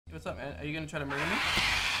What's up, man? Are you gonna try to murder me?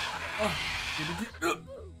 Oh,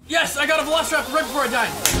 yes, I got a velociraptor right before I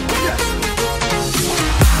died. Yes.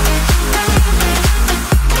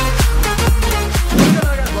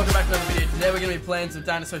 Welcome back to another video. Today we're gonna be playing some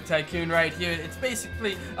Dinosaur Tycoon right here. It's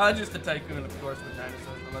basically just a tycoon, of course, with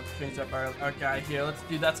dinosaurs. But let's change up our guy here. Let's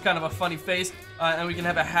do that's kind of a funny face, and we can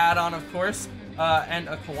have a hat on, of course. And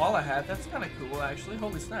a koala hat. That's kind of cool, actually.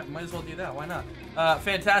 Holy snap! Might as well do that. Why not?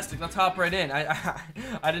 Fantastic. Let's hop right in.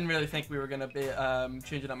 I didn't really think we were gonna be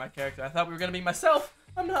changing up my character. I thought we were gonna be myself.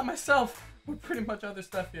 I'm not myself. We're pretty much other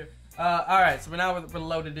stuff here. All right. So we're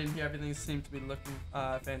loaded in here. Everything seems to be looking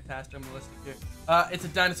fantastic. I'm realistic here. It's a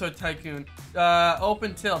Dinosaur Tycoon.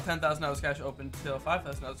 Open till $10,000 cash. Open till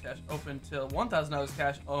 $5,000 cash. Open till $1,000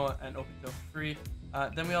 cash. Oh, and open till free.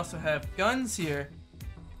 Then we also have guns here.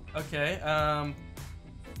 Okay,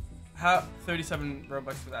 how 37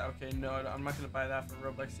 Robux for that? Okay, no, I'm not gonna buy that for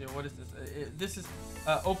Robux here. What is this? This is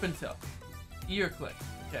open till E or click.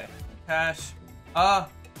 Okay, cash. Oh,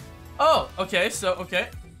 okay. So okay,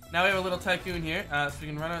 now we have a little tycoon here, so we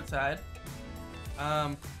can run outside.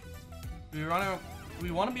 Do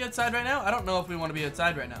we want to be outside right now? I don't know if we want to be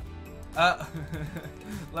outside right now.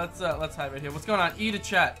 Let's hide right here. What's going on? E to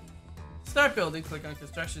chat. Start building. Click on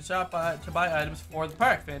construction shop to buy items for the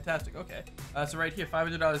park. Fantastic. Okay. So right here,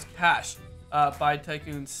 $500 cash. Buy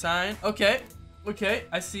tycoon sign. Okay. Okay.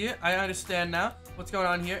 I see it. I understand now. What's going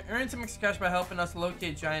on here? Earn some extra cash by helping us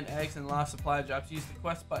locate giant eggs and lost supply drops. Use the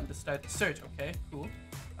quest button to start the search. Okay. Cool.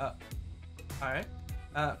 All right.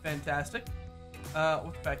 Fantastic.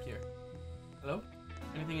 What's back here? Hello?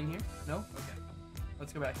 Anything in here? No? Okay.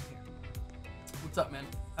 Let's go back in here. What's up, man?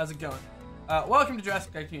 How's it going? Welcome to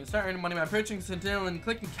Jurassic Tycoon. Start earning money by purchasing Sentinel and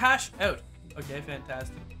clicking cash out. Okay,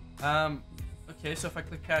 fantastic. Okay, so if I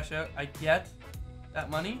click cash out, I get that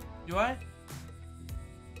money. Do I?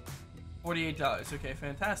 $48. Okay,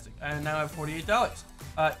 fantastic. And now I have $48.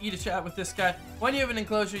 Eat a chat with this guy. When you have an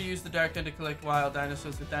enclosure, use the dark gun to collect wild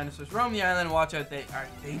dinosaurs. The dinosaurs roam the island. Watch out, they are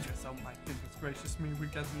dangerous. Oh my goodness gracious me, we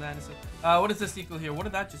got some dinosaurs. What does this equal here? What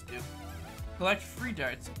did that just do? Collect free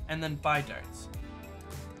darts and then buy darts.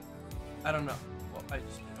 I don't know. Well, I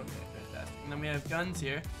just... Okay, fantastic. And then we have guns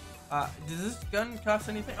here. Does this gun cost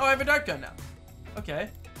anything? Oh, I have a dart gun now. Okay.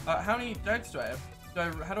 How many darts do I have?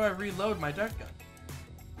 How do I reload my dart gun?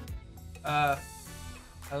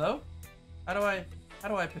 Hello? How do I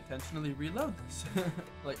potentially reload this?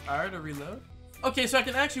 Like, R to reload? Okay, so I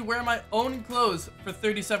can actually wear my own clothes for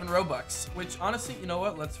 37 Robux. Which, honestly, you know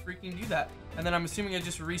what? Let's freaking do that. And then I'm assuming I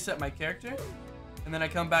just reset my character. And then I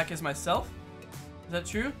come back as myself. Is that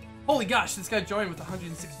true? Holy gosh, this guy joined with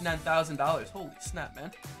 $169,000. Holy snap,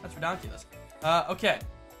 man. That's ridiculous. Okay.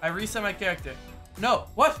 I reset my character. No.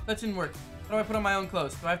 What? That didn't work. How do I put on my own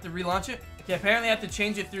clothes? Do I have to relaunch it? Okay, apparently I have to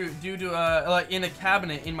change it due to, like, in a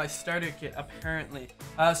cabinet in my starter kit, apparently.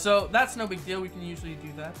 So that's no big deal. We can usually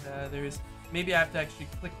do that. Maybe I have to actually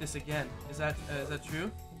click this again. Is that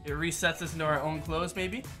true? It resets us into our own clothes,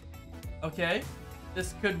 maybe? Okay.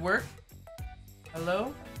 This could work.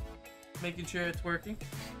 Hello? Making sure it's working.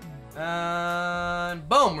 And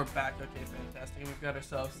boom, we're back. Okay, fantastic. And we've got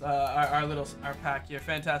ourselves our pack here.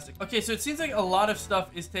 Fantastic. Okay, so it seems like a lot of stuff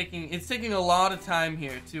is taking a lot of time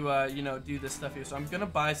here to you know, do this stuff here. So I'm gonna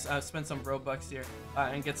spend some Robux here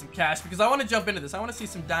and get some cash because I want to jump into this. I want to see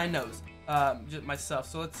some dinos just myself.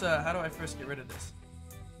 So let's how do I first get rid of this?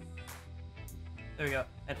 There we go.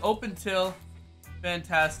 And open till.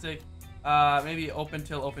 Fantastic. Maybe open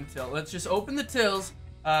till. Let's just open the tills.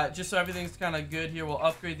 Just so everything's kind of good here. We'll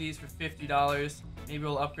upgrade these for $50. Maybe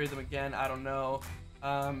we'll upgrade them again. I don't know.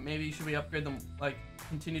 Maybe should we upgrade them, like,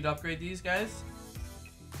 continue to upgrade these guys?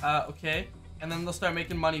 Okay. And then they'll start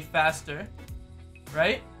making money faster.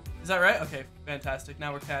 Right? Is that right? Okay, fantastic.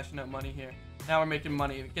 Now we're cashing out money here. Now we're making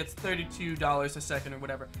money. It gets $32 a second or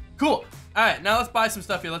whatever. Cool. Alright, now let's buy some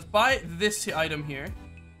stuff here. Let's buy this item here.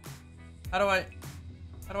 How do I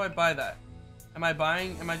buy that? Am I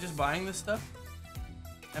just buying this stuff?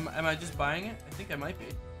 Am I just buying it? I think I might be.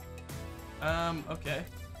 Okay.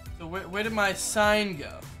 So where did my sign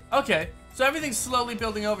go? Okay, so everything's slowly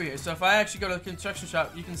building over here. So if I actually go to the construction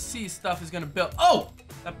shop, you can see stuff is gonna build. Oh!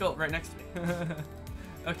 That built right next to me.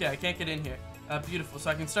 Okay, I can't get in here. Beautiful, so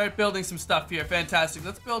I can start building some stuff here. Fantastic.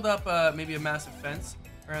 Let's build up maybe a massive fence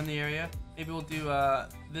around the area. Maybe we'll do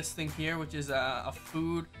this thing here, which is a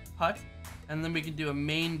food hut. And then we can do a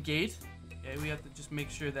main gate. Okay, we have to just make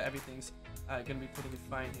sure that everything's gonna be totally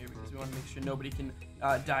fine here because we want to make sure nobody can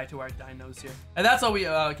die to our dinos here, and that's all we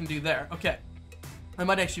can do there. Okay, I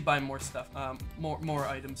might actually buy more stuff, more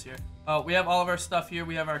items here. We have all of our stuff here.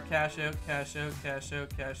 We have our cash out.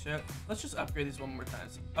 Let's just upgrade these one more time.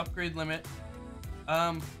 So upgrade limit.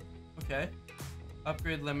 Okay.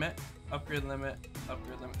 Upgrade limit. Upgrade limit.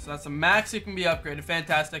 Upgrade limit. So that's the max it can be upgraded.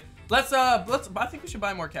 Fantastic. Let's I think we should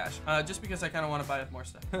buy more cash. Just because I kind of want to buy more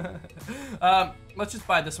stuff. Let's just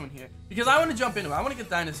buy this one here because I want to jump into it. I want to get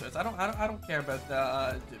dinosaurs. I don't care about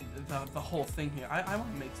the whole thing here. I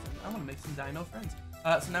want to make some dino friends.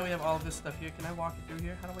 So now we have all of this stuff here. Can I walk it through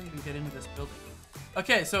here? How do I even get into this building?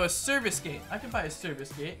 Okay, so a service gate. I can buy a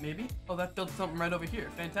service gate, maybe. Oh, that built something right over here.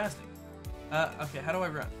 Fantastic. Okay, how do I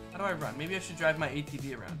run? How do I run? Maybe I should drive my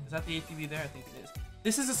ATV around. Is that the ATV there? I think it is.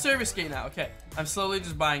 This is a service gate now. Okay, I'm slowly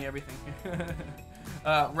just buying everything here.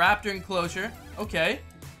 Raptor enclosure. Okay,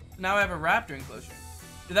 now I have a raptor enclosure.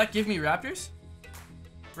 Did that give me raptors?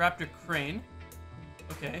 Raptor crane.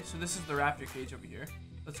 Okay, so this is the raptor cage over here.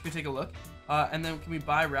 Let's go take a look. And then can we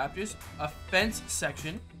buy raptors? A fence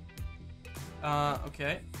section.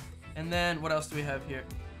 Okay. And then what else do we have here?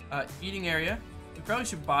 Eating area. We probably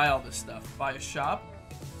should buy all this stuff. Buy a shop.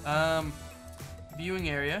 Viewing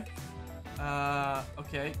area.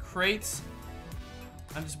 Okay. Crates.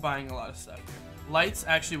 I'm just buying a lot of stuff here. Lights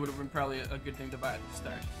actually would have been probably a good thing to buy at the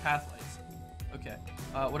start. Path lights. Okay.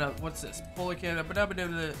 What else? What's this? Polar Canada.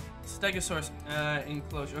 Stegosaurus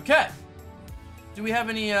enclosure. Okay. Do we have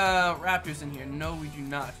any raptors in here? No, we do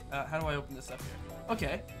not. How do I open this up here?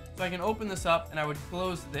 Okay. So I can open this up and I would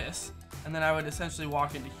close this and then I would essentially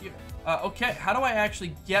walk into here. Okay, how do I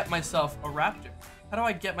actually get myself a raptor? How do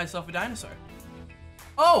I get myself a dinosaur?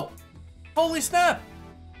 Oh! Holy snap!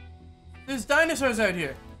 There's dinosaurs out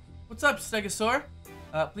here. What's up, Stegosaur?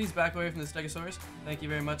 Please back away from the Stegosaurus. Thank you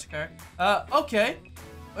very much, car. Okay.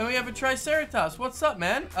 And we have a Triceratops. What's up,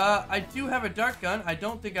 man? I do have a dart gun. I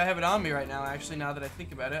don't think I have it on me right now, actually, now that I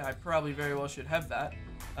think about it. I probably very well should have that.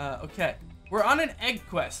 Okay. We're on an egg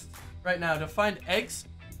quest right now to find eggs.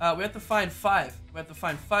 We have to find 5. We have to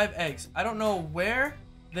find 5 eggs. I don't know where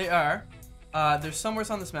they are. They're somewhere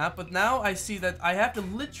on this map, but now I see that I have to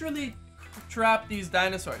literally trap these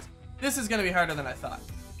dinosaurs. This is gonna be harder than I thought.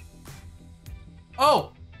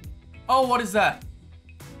 Oh! Oh, what is that?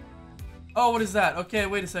 Oh, what is that? Okay,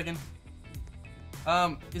 wait a second.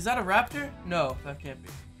 Is that a raptor? No, that can't be.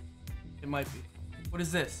 It might be. What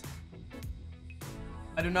is this?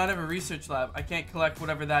 I do not have a research lab. I can't collect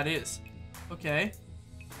whatever that is. Okay.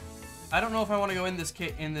 I don't know if I want to go in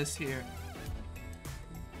this here.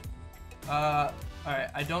 Alright,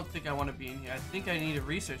 I don't think I want to be in here. I think I need a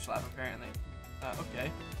research lab, apparently.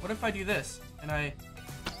 Okay. What if I do this? And I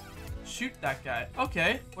shoot that guy?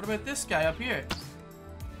 Okay. What about this guy up here?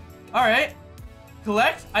 Alright.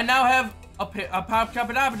 Collect. I now have a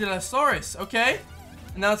Dinosaurus. Okay.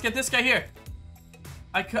 And now let's get this guy here.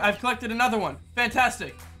 I've collected another one.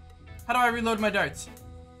 Fantastic. How do I reload my darts?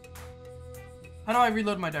 How do I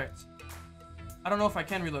reload my darts? I don't know if I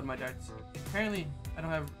can reload my darts. Apparently, I don't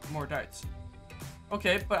have more darts.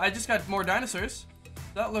 Okay, but I just got more dinosaurs.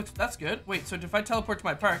 That's good. Wait, so if I teleport to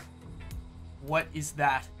my park, what is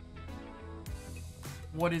that?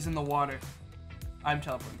 What is in the water? I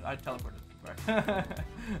teleported to the park.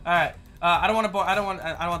 All right. I don't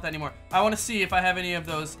want that anymore. I want to see if I have any of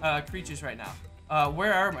those creatures right now.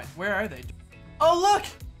 Where are they? Oh, look!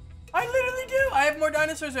 I literally do! I have more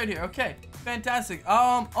dinosaurs right here. Okay, fantastic.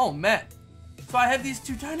 Oh, man. So I have these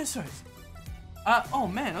 2 dinosaurs. Oh,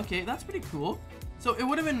 man, okay, that's pretty cool. So it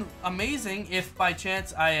would have been amazing if by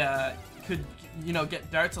chance I could,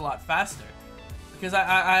 get darts a lot faster. Because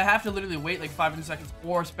I have to literally wait like 500 seconds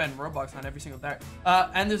or spend Robux on every single dart.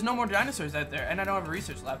 And there's no more dinosaurs out there, and I don't have a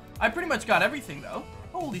research lab. I pretty much got everything, though.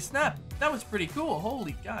 Holy snap, that was pretty cool.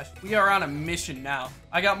 Holy gosh. We are on a mission now.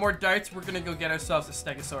 I got more darts. We're gonna go get ourselves a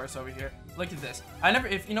Stegosaurus over here. Look at this.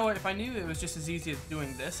 If I knew it was just as easy as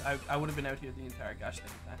doing this, I would have been out here the entire gosh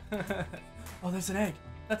dang time. Oh, there's an egg.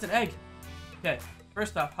 That's an egg. Okay,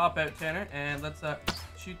 first off, hop out, Tanner, and let's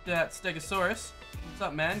shoot that Stegosaurus. What's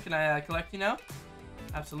up, man? Can I collect you now?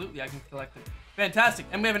 Absolutely, I can collect it. Fantastic,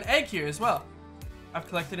 and we have an egg here as well. I've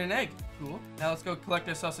collected an egg. Cool. Now let's go collect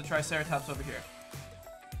ourselves a Triceratops over here.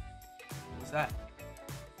 That?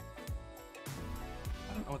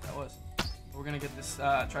 I don't know what that was. We're gonna get this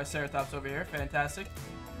Triceratops over here. Fantastic.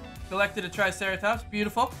 Collected a Triceratops.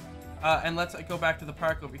 Beautiful. And let's go back to the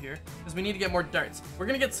park over here because we need to get more darts. We're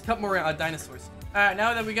gonna get a couple more dinosaurs. All right,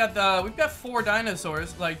 now that we've got 4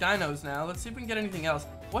 dinosaurs, like dinos now. Let's see if we can get anything else.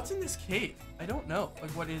 What's in this cave? I don't know.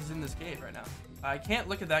 Like, what is in this cave right now? I can't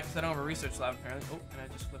look at that because I don't have a research lab apparently. Oh, and I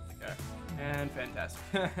just flipped the car. And fantastic.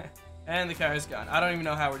 And the car is gone. I don't even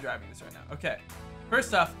know how we're driving this right now. Okay.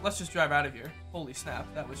 First off, let's just drive out of here. Holy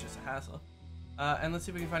snap, that was just a hassle. And let's see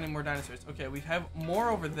if we can find any more dinosaurs. Okay, we have more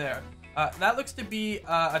over there. That looks to be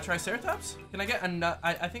a Triceratops. Can I get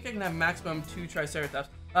I think I can have maximum 2 Triceratops.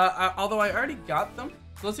 Although I already got them.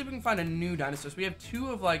 So let's see if we can find a new dinosaur. So we have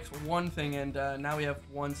 2 of like one thing, and now we have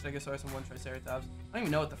 1 Stegosaurus and 1 Triceratops. I don't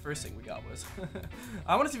even know what the first thing we got was.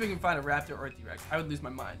 I want to see if we can find a raptor or a T-Rex. I would lose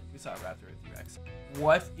my mind if we saw a raptor or a T-Rex.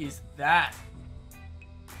 What is that?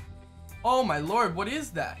 Oh my lord, what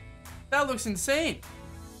is that? That looks insane.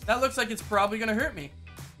 That looks like it's probably gonna hurt me.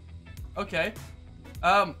 Okay.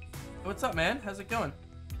 What's up, man? How's it going?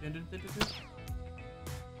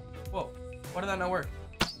 Whoa, why did that not work?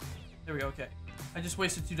 There we go, okay. I just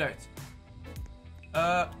wasted 2 darts.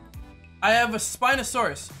 I have a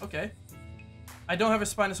Spinosaurus. Okay. I don't have a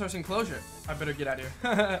Spinosaurus enclosure. I better get out of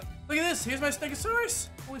here. Look at this. Here's my Stegosaurus.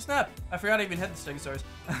 Holy snap. I forgot I even had the Stegosaurus.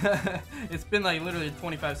 It's been like literally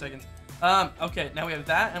 25 seconds. Okay, now we have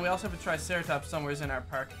that, and we also have a Triceratops somewhere in our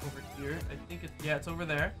park over here. I think it's, yeah, it's over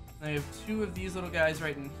there. And we have 2 of these little guys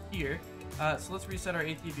right in here. So let's reset our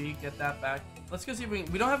ATV, get that back. Let's go see if we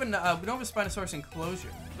don't have a Spinosaurus enclosure.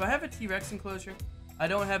 Do I have a T-Rex enclosure? I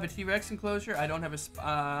don't have a T-Rex enclosure. I don't have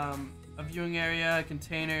a viewing area,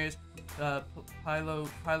 containers,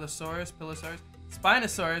 Pilosaurus.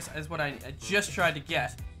 Spinosaurus is what I just tried to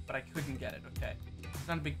get, but I couldn't get it. Okay, it's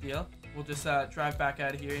not a big deal. We'll just drive back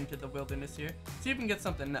out of here into the wilderness here. See if we can get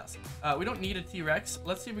something else. We don't need a T-Rex.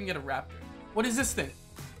 Let's see if we can get a raptor. What is this thing?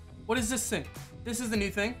 What is this thing? This is the new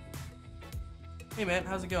thing. Hey man,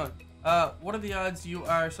 how's it going? What are the odds you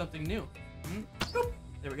are something new?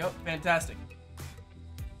 There we go. Fantastic.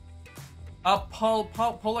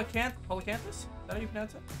 Polacanthus? Is that how you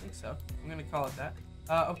pronounce it? I think so. I'm gonna call it that.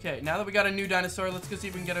 Okay, now that we got a new dinosaur, let's go see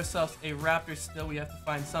if we can get ourselves a raptor. Still, we have to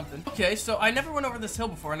find something. Okay, so I never went over this hill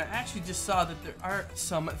before, and I actually just saw that there are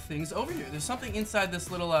some things over here. There's something inside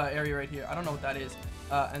this little area right here. I don't know what that is.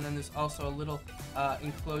 And then there's also a little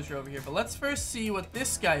enclosure over here. But let's first see what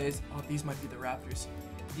this guy is. Oh, these might be the raptors.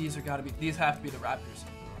 These have to be the raptors.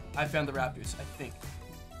 I found the raptors, I think.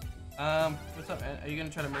 What's up, man? Are you gonna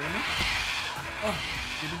try to murder me? Oh.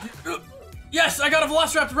 Yes, I got a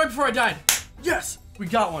velociraptor right before I died. Yes, we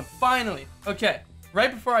got one, finally. Okay,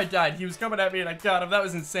 right before I died, he was coming at me and I got him. That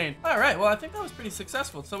was insane. All right, well, I think that was pretty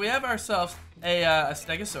successful. So we have ourselves a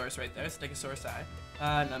Stegosaurus right there, Stegosaurus eye. No,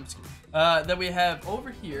 I'm just kidding. That we have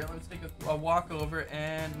over here. Let's take a walk over,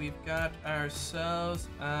 and we've got ourselves,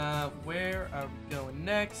 where are we going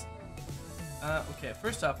next? Okay,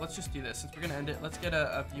 first off, let's just do this. Since we're gonna end it, let's get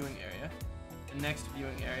a viewing area. The next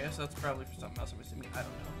viewing area, so that's probably for something else, I'm assuming. I don't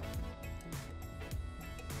know.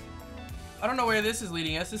 I don't know where this is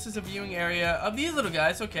leading us. This is a viewing area of these little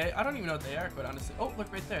guys. Okay, I don't even know what they are, quite honestly. Oh, look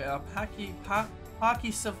right there.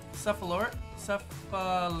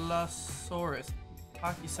 Pachycephalosaurus?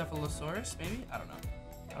 Pachycephalosaurus, maybe? I don't know.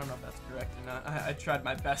 I don't know if that's correct or not. I tried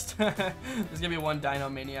my best. There's gonna be one dino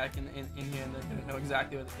maniac in here, and they're gonna know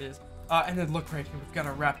exactly what it is. And then look right here. We've got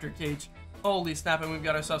a raptor cage. Holy snap, and we've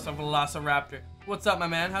got ourselves a velociraptor. What's up, my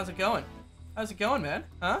man? How's it going? How's it going, man?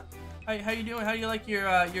 Huh? How you doing? How do you like your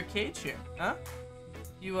cage here? Huh?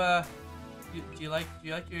 Do you like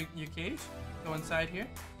your cage? Go inside here.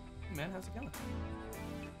 Hey man, how's it going?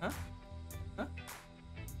 Huh? Huh?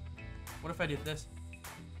 What if I did this?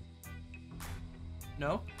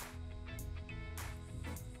 No?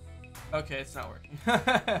 Okay, it's not working.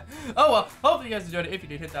 Oh well, hopefully you guys enjoyed it. If you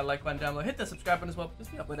did, hit that like button down below. Hit that subscribe button as well,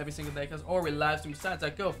 because we upload every single day. Or we live stream. Besides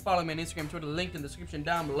that, go follow me on Instagram, Twitter, linked in the description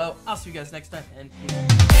down below. I'll see you guys next time, and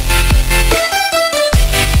peace.